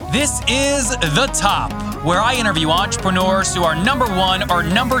This is The Top, where I interview entrepreneurs who are number one or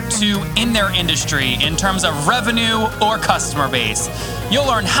number two in their industry in terms of revenue or customer base. You'll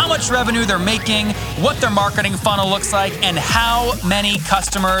learn how much revenue they're making, what their marketing funnel looks like, and how many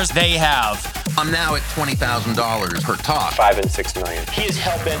customers they have. I'm now at $20,000 per top. 5 and 6 million. He is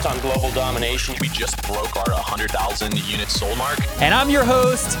hell-bent on global domination. We just broke our 100,000 units sold mark. And I'm your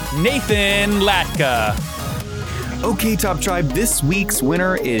host, Nathan Latka. Okay, Top Tribe, this week's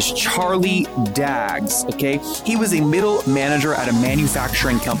winner is Charlie Daggs, okay? He was a middle manager at a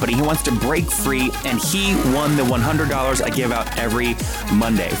manufacturing company. He wants to break free, and he won the $100 I give out every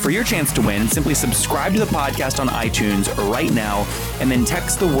Monday. For your chance to win, simply subscribe to the podcast on iTunes right now, and then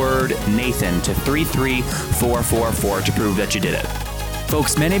text the word Nathan to 33444 to prove that you did it.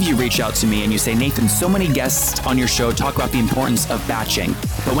 Folks, many of you reach out to me and you say, Nathan, so many guests on your show talk about the importance of batching.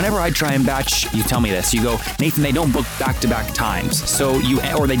 But whenever I try and batch, you tell me this. You go, Nathan, they don't book back-to-back times.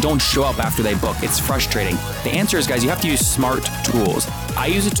 Or they don't show up after they book. It's frustrating. The answer is, guys, you have to use smart tools. I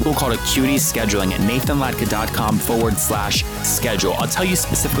use a tool called Acuity Scheduling at nathanlatka.com/schedule. I'll tell you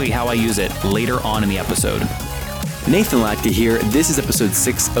specifically how I use it later on in the episode. Nathan Latka here. This is episode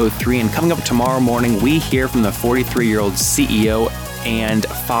 603, and coming up tomorrow morning, we hear from the 43-year-old CEO and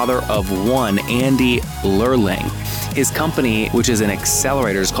father of one, Andy Lerling. His company, which is an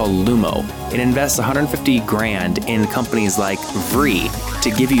accelerator, is called Lumo. It invests $150,000 in companies like Vree to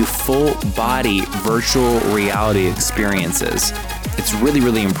give you full body virtual reality experiences. It's really,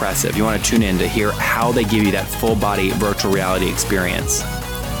 really impressive. You want to tune in to hear how they give you that full body virtual reality experience.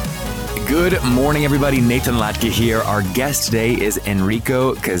 Good morning, everybody. Nathan Latka here. Our guest today is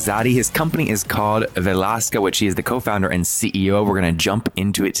Enrico Cazzati. His company is called Velasca, which he is the co-founder and CEO. We're going to jump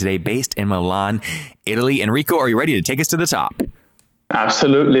into it today, based in Milan, Italy. Enrico, are you ready to take us to the top?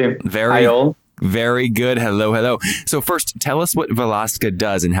 Absolutely. Hi, all. Very good. Hello. So first, tell us what Velasca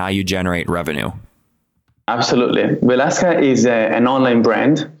does and how you generate revenue. Absolutely. Velasca is an online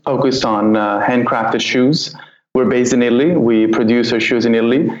brand focused on handcrafted shoes. We're based in Italy. We produce our shoes in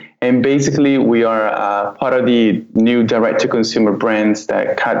Italy. And basically, we are part of the new direct-to-consumer brands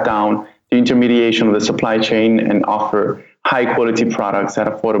that cut down the intermediation of the supply chain and offer high-quality products at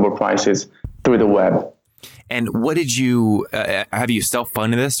affordable prices through the web. And what did you, have you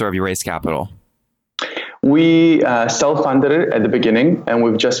self-funded this or have you raised capital? We self-funded it at the beginning, and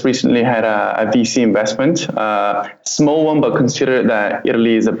we've just recently had a VC investment, small one, but consider that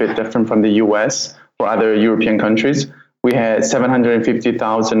Italy is a bit different from the US or other European countries. We had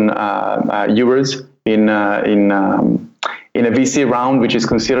 750,000 euros in a VC round, which is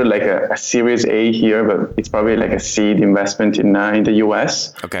considered like a Series A here, but it's probably like a seed investment in the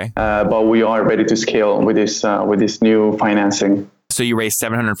US. Okay. But we are ready to scale with this new financing. So you raised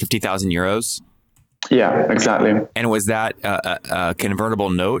 750,000 euros? Yeah, exactly. And was that a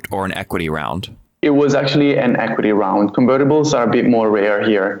convertible note or an equity round? It was actually an equity round. Convertibles are a bit more rare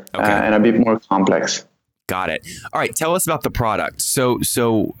here, and a bit more complex. Got it. All right. Tell us about the product. So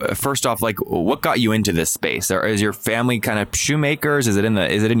first off, like, what got you into this space? Or is your family kind of shoemakers? Is it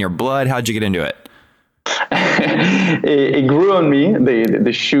in your blood? How'd you get into it? It grew on me,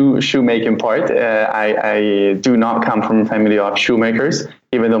 the shoemaking part. I do not come from a family of shoemakers,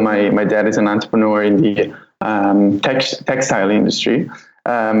 even though my dad is an entrepreneur in the textile industry.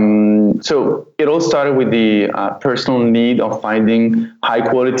 So it all started with the personal need of finding high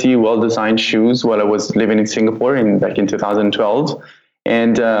quality, well-designed shoes while I was living in Singapore back in 2012.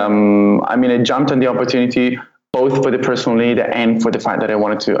 And I jumped on the opportunity both for the personal need and for the fact that I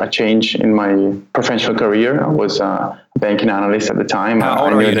wanted a change in my professional career. I was a banking analyst at the time. How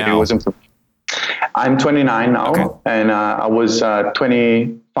old are you now? I'm 29 now, okay. And I was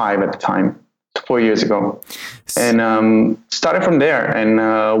 25 at the time. 4 years ago, and started from there. And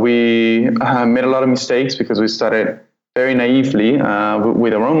we made a lot of mistakes because we started very naively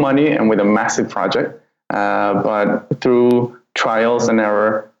with our own money and with a massive project. But through trials and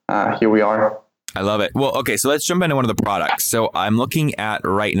error, here we are. I love it. Well, okay, so let's jump into one of the products. So I'm looking at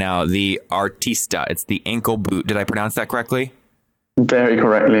right now the Artista. It's the ankle boot. Did I pronounce that correctly? Very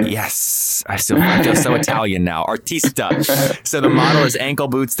correctly. Yes. I feel so Italian now. Artista. So the model is ankle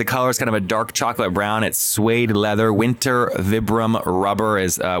boots. The color is kind of a dark chocolate brown. It's suede leather. Winter Vibram rubber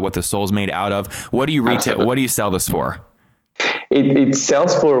is what the sole's made out of. What do you retail? Absolutely. What do you sell this for? It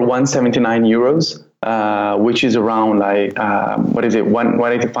sells for 179 euros, which is around like,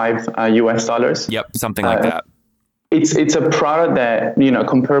 185 US dollars. Yep. Something like that. It's a product that,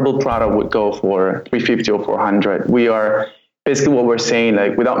 comparable product would go for 350 or 400. We are basically what we're saying,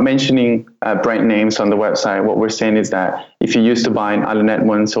 like without mentioning brand names on the website, what we're saying is that if you used to buy an Allen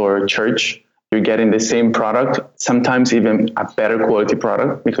Edmonds or Church, you're getting the same product, sometimes even a better quality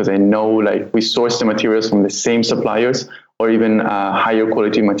product, because I know like we source the materials from the same suppliers, or even higher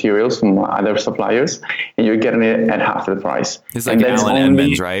quality materials from other suppliers, and you're getting it at half the price. It's like Allen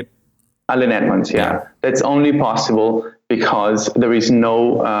Edmonds, right? Allen Edmonds, yeah. That's only possible because there is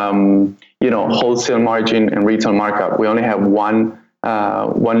no, wholesale margin and retail markup. We only have one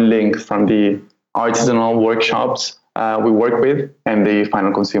link from the artisanal workshops we work with and the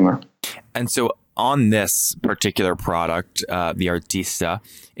final consumer. And so on this particular product, the Artista,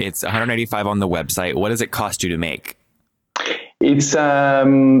 it's $185 on the website. What does it cost you to make? It's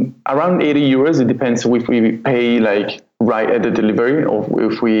around 80 euros. It depends if we pay like right at the delivery or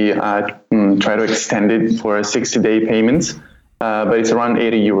if we try to extend it for 60-day payments. But it's around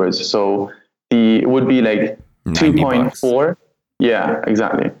 80 euros. So it would be like 2.4. Yeah,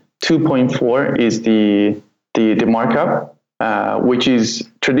 exactly. 2.4 is the markup, which is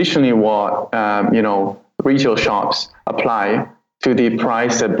traditionally what retail shops apply to the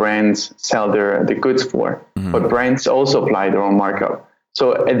price that brands sell the goods for. Mm-hmm. But brands also apply their own markup.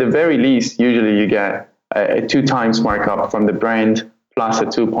 So at the very least, usually you get a 2 times markup from the brand plus a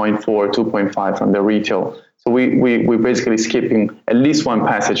 2.4, 2.5 from the retail. So we're basically skipping at least one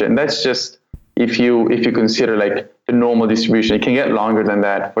passage, and that's just if you consider like the normal distribution. It can get longer than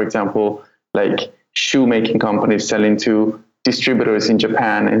that. For example, like shoemaking companies selling to distributors in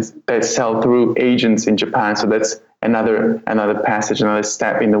Japan and that sell through agents in Japan. So that's another passage, another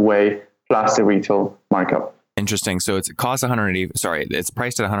step in the way, plus the retail markup. Interesting. So it's priced at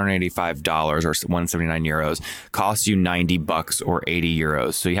 $185 or 179 euros, costs you $90 or 80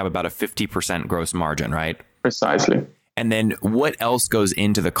 euros. So you have about a 50% gross margin, right? Precisely. And then what else goes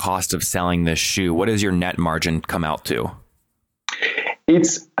into the cost of selling this shoe? What does your net margin come out to?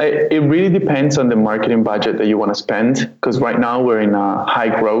 It really depends on the marketing budget that you want to spend, because right now we're in a high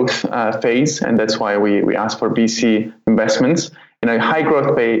growth phase, and that's why we ask for VC investments. In a high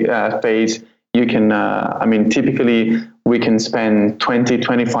growth phase, you can, typically we can spend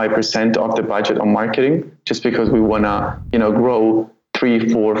 20-25% of the budget on marketing, just because we want to, grow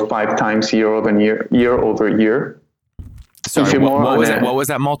 3, 4, 5 times year over year. Sorry, what was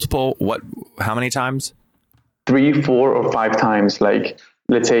that multiple? How many times? 3, 4, or 5 times. Like,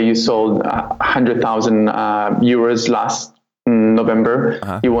 let's say you sold 100,000 euros last November.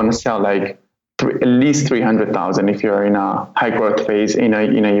 Uh-huh. You want to sell like at least 300,000 if you're in a high growth phase in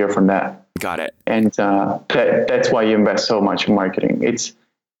a year from that. Got it. And that's why you invest so much in marketing.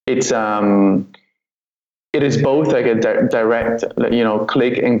 It is both like a direct,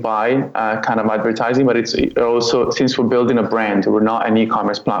 click and buy kind of advertising, but it's also, since we're building a brand, we're not an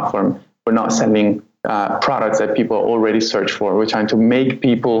e-commerce platform. We're not selling products that people already search for. We're trying to make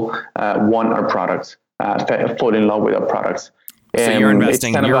people want our products, fall in love with our products. So you're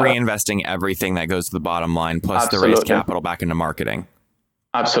reinvesting everything that goes to the bottom line, plus the raised capital back into marketing.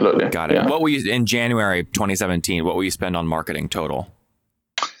 Absolutely. Got it. Yeah. What will you, in January 2017, what will you spend on marketing total?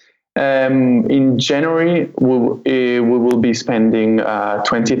 In January, we will be spending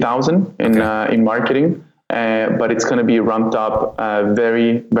 20,000 in marketing. But it's going to be ramped up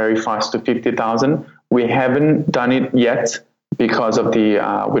very, very fast to 50,000. We haven't done it yet because of we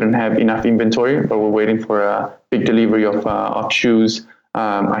don't have enough inventory, but we're waiting for a big delivery of shoes,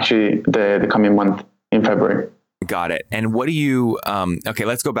 actually the coming month in February. Got it. And what do you,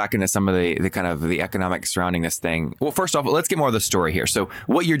 let's go back into some of the kind of the economics surrounding this thing. Well, first off, let's get more of the story here. So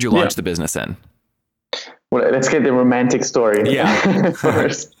what year did you launch the business in? Well, let's get the romantic story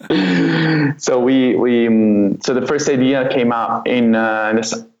first. So so the first idea came out in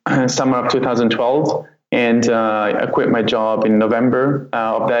the summer of 2012, and I quit my job in November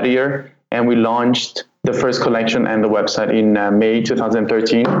of that year, and we launched the first collection and the website in May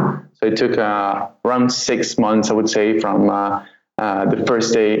 2013. So it took around 6 months, I would say, from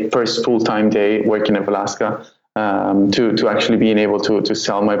the first full-time day working at Velasca to actually being able to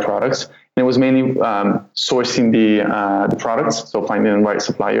sell my products. And it was mainly sourcing the products, so finding the right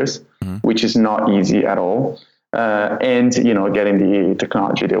suppliers, which is not easy at all, and getting the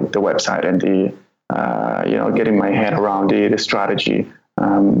technology, the website, and the getting my head around the strategy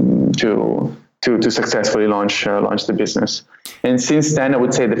to successfully launch the business. And since then, I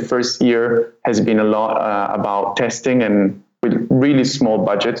would say the first year has been a lot about testing and with really small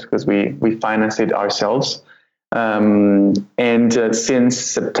budgets, because we finance it ourselves. And since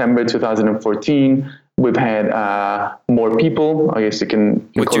September 2014, we've had more people. I guess you can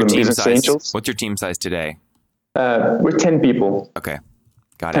call them business angels. What's your team size today? We're 10 people. Okay.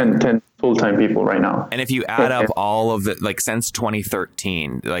 Got it. 10 full-time people right now. And if you add up all of the, since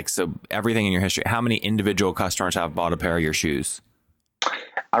 2013, so everything in your history, how many individual customers have bought a pair of your shoes?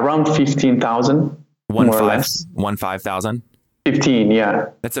 around 15,000, more or less. 15,000. 15, yeah.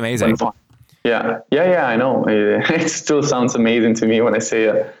 That's amazing. Yeah, I know. It still sounds amazing to me when I say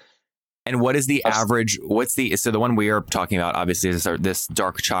it. And what is the average? So the one we are talking about obviously is this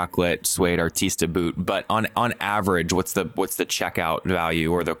dark chocolate suede Artista boot, but on average, what's the checkout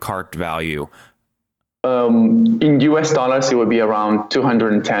value or the cart value? In US dollars, it would be around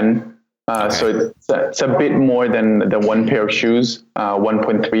 210. Okay. So it's a bit more than the one pair of shoes,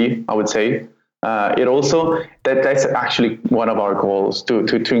 1.3, I would say. It also that's actually one of our goals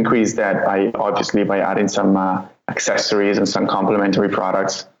to increase that by adding some accessories and some complementary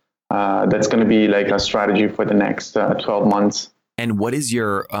products. That's going to be like a strategy for the next 12 months. And what is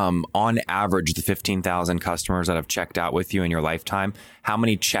your, on average, the 15,000 customers that have checked out with you in your lifetime, how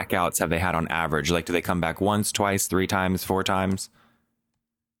many checkouts have they had on average? Like, do they come back once, twice, 3 times, 4 times?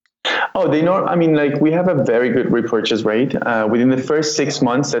 Oh, they know. I mean, like, we have a very good repurchase rate. Within the first 6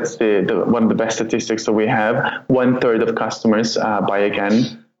 months, that's the one of the best statistics that we have. 1/3 of customers buy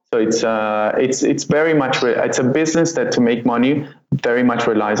again. So it's very much, it's a business that to make money very much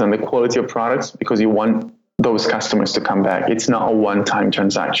relies on the quality of products, because you want those customers to come back. It's not a one-time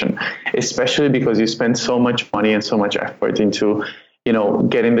transaction, especially because you spend so much money and so much effort into,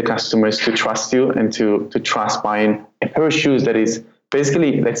 getting the customers to trust you and to trust buying a pair of shoes that is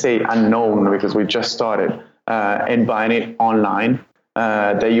basically, let's say, unknown because we just started, and buying it online,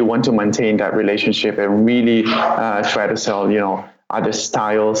 that you want to maintain that relationship and really try to sell, other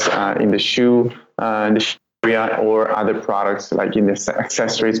styles in the shoe area or other products like in the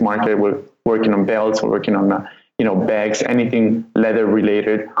accessories market. We're working on belts, we're working on bags, anything leather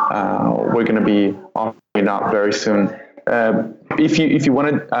related. We're going to be offering up very soon. If you want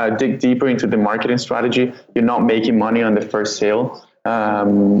to dig deeper into the marketing strategy, you're not making money on the first sale.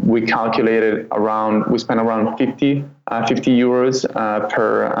 We calculated we spent around 50 euros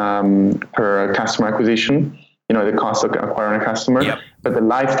per customer acquisition. The cost of acquiring a customer. Yep. But the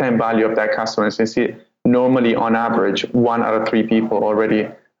lifetime value of that customer, since normally on average 1 out of 3 people already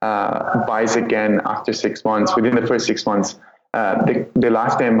buys again after 6 months. Within the first 6 months, the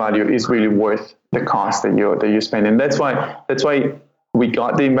lifetime value is really worth the cost that you spend. And that's why we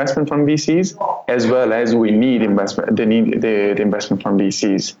got the investment from VCs, as well as we need investment. The investment from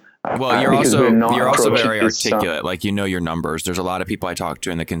VCs. Well, you're also very articulate. Like, your numbers. There's a lot of people I talk to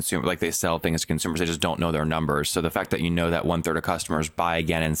in the consumer, like they sell things to consumers. They just don't know their numbers. So the fact that you know that 1/3 of customers buy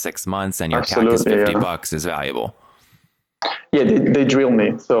again in 6 months and your CAC is $50 is valuable. Yeah, they drill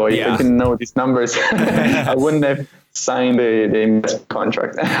me. So if I didn't know these numbers, I wouldn't have signed the investment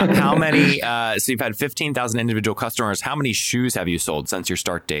contract. How many? So you've had 15,000 individual customers. How many shoes have you sold since your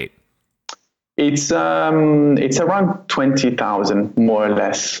start date? It's around 20,000, more or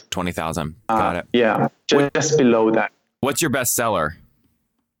less. 20,000. Got it. Yeah, just below that. What's your best seller?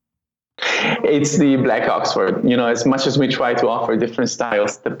 It's the Black Oxford. As much as we try to offer different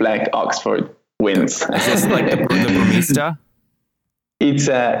styles, the Black Oxford wins. Is this like the Brumista? It's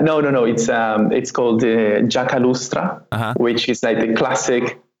no. It's called the Giacalustra, which is like the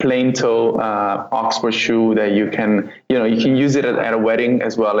classic plain toe Oxford shoe that you can use it at a wedding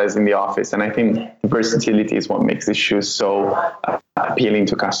as well as in the office. And I think the versatility is what makes this shoe so appealing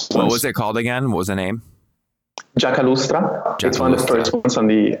to customers. What was it called again? What was the name? Giacalustra. It's one of the first ones on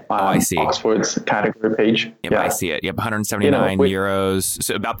the Oxford's category page. Yep, I see it. Yep, 179 euros.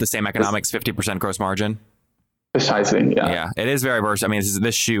 So about the same economics, 50% gross margin. Precisely, yeah. Yeah, it is very versatile. I mean,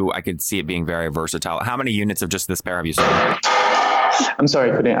 this shoe, I could see it being very versatile. How many units of just this pair have you sold? I'm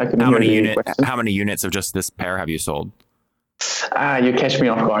sorry, I couldn't hear the question. How many units of just this pair have you sold? You catch me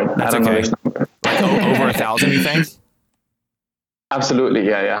off guard. That's I don't know this number. Like over 1,000, you think? Absolutely,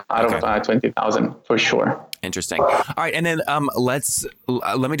 yeah. Out of 20,000 for sure. Interesting. All right, and then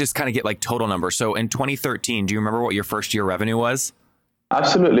let me just kind of get like total numbers. So in 2013, do you remember what your first year revenue was?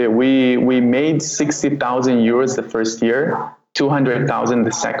 Absolutely. We made 60,000 euros the first year, 200,000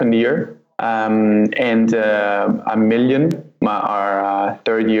 the second year, and $1 million our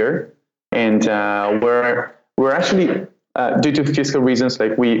third year. And we're actually due to fiscal reasons,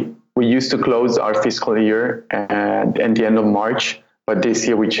 like we used to close our fiscal year at the end of March, but this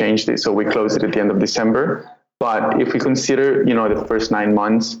year we changed it, so we closed it at the end of December. But if we consider, the first 9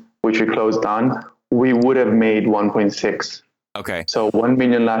 months, which we closed down, we would have made 1.6. Okay. So 1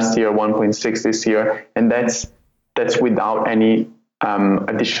 million last year, 1.6 this year, and that's without any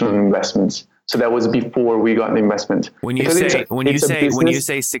additional investments. So that was before we got the investment. When you say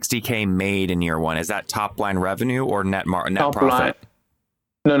 60K made in year one, is that top line revenue or net profit?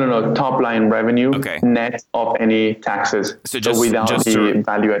 No. Top line revenue, net of any taxes. So just without the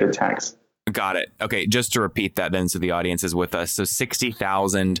value added tax. Got it. Okay, just to repeat that then so the audience is with us. So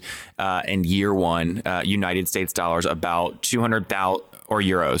 60,000 in year one, United States dollars, about 200,000 or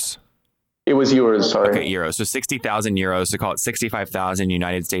euros. It was euros, sorry. Okay, euros. So 60,000 euros, so call it 65,000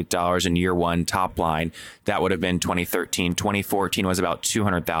 United States dollars in year one top line. That would have been 2013. 2014 was about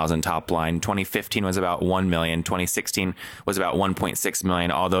 200,000 top line. 2015 was about 1 million. 2016 was about 1.6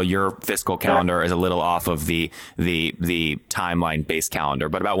 million, although your fiscal calendar is a little off of the timeline based calendar,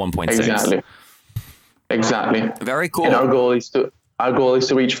 but about 1.6. Exactly. Very cool. And our goal is to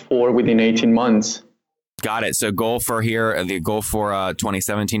reach 4 within 18 months. Got it. So the goal for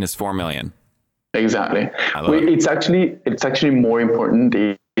 2017 is 4 million. Exactly. It's actually more important,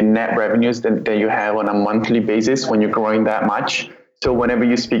 the net revenues that you have on a monthly basis when you're growing that much. So whenever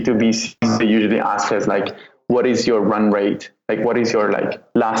you speak to VCs, they usually ask us like, what is your run rate? Like, what is your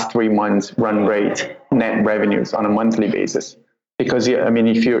last 3 months run rate net revenues on a monthly basis? Because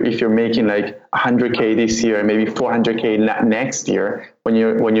if you're making 100K this year, maybe 400K next year, when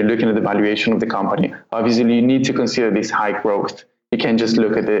you're looking at the valuation of the company, obviously you need to consider this high growth. You can't just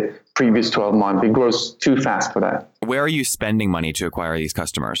look at the previous 12 months. It grows too fast for that. Where are you spending money to acquire these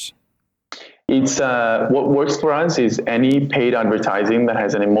customers? It's what works for us is any paid advertising that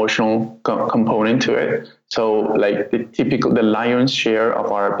has an emotional component to it. So the lion's share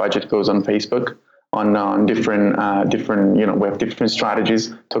of our budget goes on Facebook. On different, we have different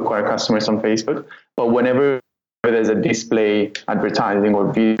strategies to acquire customers on Facebook. But whenever there's a display advertising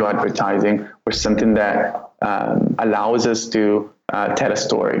or video advertising or something that allows us to tell a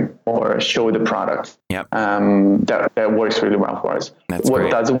story or show the product, that works really well for us. What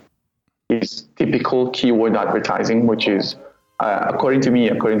doesn't is typical keyword advertising, which is, according to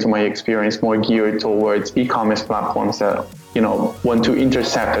my experience, more geared towards e-commerce platforms that want to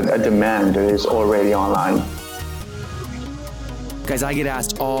intercept a demand that is already online. Guys, I get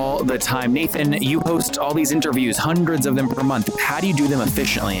asked all the time, Nathan, you host all these interviews, hundreds of them per month. How do you do them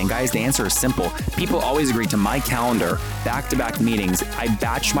efficiently? And guys, the answer is simple. People always agree to my calendar, back-to-back meetings. I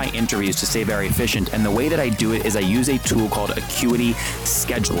batch my interviews to stay very efficient. And the way that I do it is I use a tool called Acuity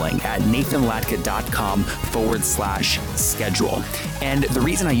Scheduling at nathanlatka.com/schedule. And the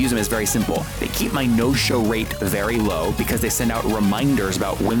reason I use them is very simple. They keep my no-show rate very low because they send out reminders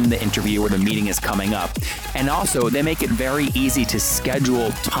about when the interview or the meeting is coming up. And also, they make it very easy to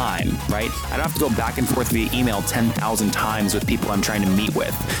schedule time, right? I don't have to go back and forth via email 10,000 times with people I'm trying to meet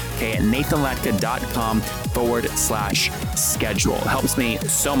with. Okay, at nathanlatka.com/schedule. It helps me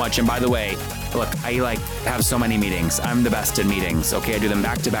so much. And by the way, look, I have so many meetings. I'm the best in meetings. Okay, I do them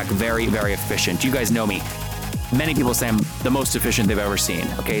back to back, very, very efficient. You guys know me. Many people say I'm the most efficient they've ever seen.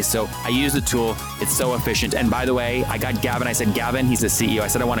 Okay, so I use the tool. It's so efficient. And by the way, I got Gavin. I said, Gavin, he's the CEO. I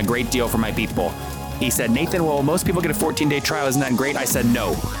said, I want a great deal for my people. He said, Nathan, well, most people get a 14-day trial. Isn't that great? I said,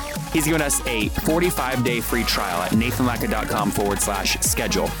 no. He's given us a 45-day free trial at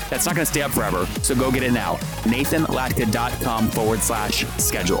nathanlatka.com/schedule. That's not going to stay up forever, so go get it now.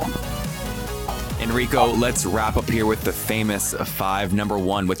 nathanlatka.com/schedule. Enrico, let's wrap up here with the famous 5. Number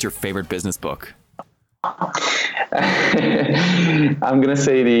 1, what's your favorite business book? I'm gonna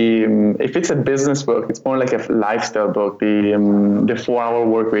say if it's a business book, it's more like a lifestyle book. The 4-Hour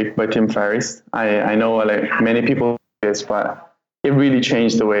Workweek by Tim Ferriss. I know many people do this, but it really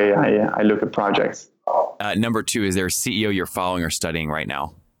changed the way I look at projects. Number 2, is there a CEO you're following or studying right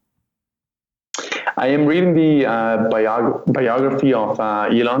now? I am reading the biography of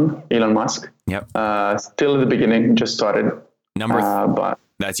Elon Musk. Yep. Still at the beginning, just started. But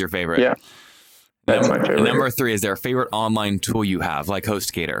that's your favorite. Yeah. That's my favorite. Number 3, is there a favorite online tool you have, like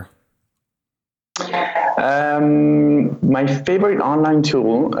HostGator? My favorite online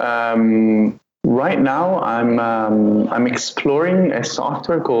tool right now, I'm exploring a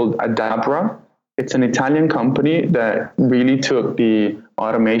software called Adabra. It's an Italian company that really took the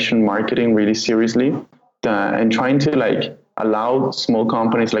automation marketing really seriously and trying to allow small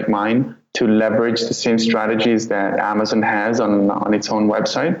companies like mine to leverage the same strategies that Amazon has on its own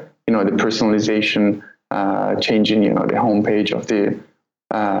website. The personalization, changing, the homepage of the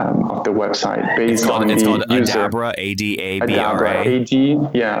website based on the user. Adabra,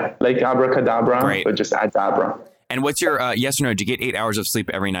 Adabra. Yeah, like abracadabra, Great. but just Adabra. And what's your, yes or no, do you get 8 hours of sleep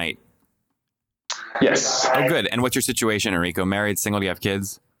every night? Yes. Oh, good. And what's your situation, Enrico? Married, single, do you have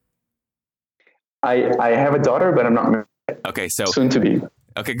kids? I have a daughter, but I'm not married. Okay, so. Soon to be.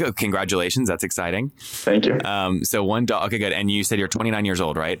 Okay, good. Congratulations. That's exciting. Thank you. So one dog. Okay, good. And you said you're 29 years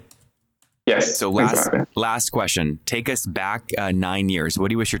old, right? Yes. So last question. Take us back 9 years. What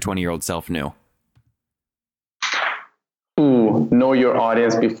do you wish your 20-year-old self knew? 9 know your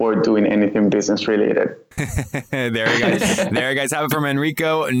audience before doing anything business related. There you guys have it from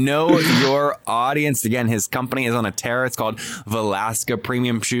Enrico. Know your audience. Again, his company is on a tear. It's called Velasca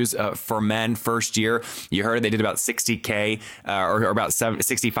Premium Shoes for Men. First year, you heard they did about $60K or about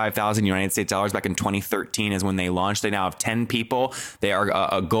 65,000 United States dollars back in 2013 is when they launched. They now have 10 people. They are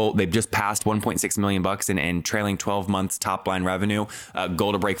a goal. They've just passed 1.6 million bucks in trailing 12 months top line revenue.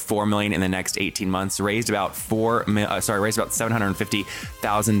 Goal to break 4 million in the next 18 months. Raised about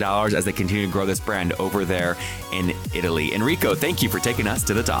 $750,000 as they continue to grow this brand over there in Italy. Enrico, thank you for taking us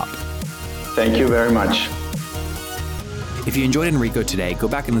to the top. Thank you very much. If you enjoyed Enrico today, go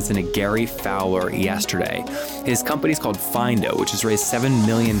back and listen to Gary Fowler yesterday. His company is called Findo, which has raised $7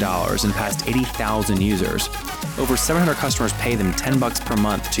 million and passed 80,000 users. Over 700 customers pay them $10 per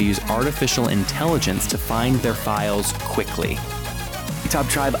month to use artificial intelligence to find their files quickly. Top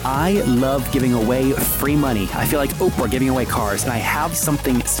Tribe, I love giving away free money. I feel like Oprah giving away cars, and I have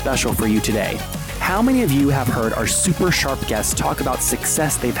something special for you today. How many of you have heard our super sharp guests talk about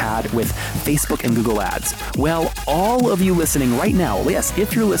success they've had with Facebook and Google Ads? Well, all of you listening right now, yes,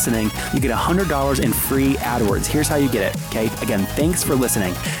 if you're listening, you get $100 in free AdWords. Here's how you get it, okay? Again, thanks for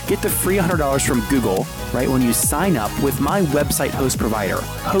listening. Get the free $100 from Google, right, when you sign up with my website host provider,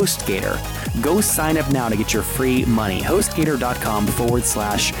 HostGator. Go sign up now to get your free money.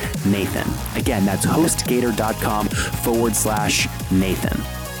 HostGator.com/Nathan. Again, that's HostGator.com/Nathan.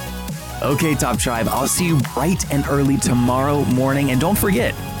 Okay, Top Tribe, I'll see you bright and early tomorrow morning. And don't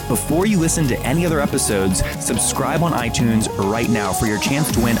forget, before you listen to any other episodes, subscribe on iTunes right now for your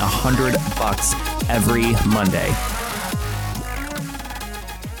chance to win $100 every Monday.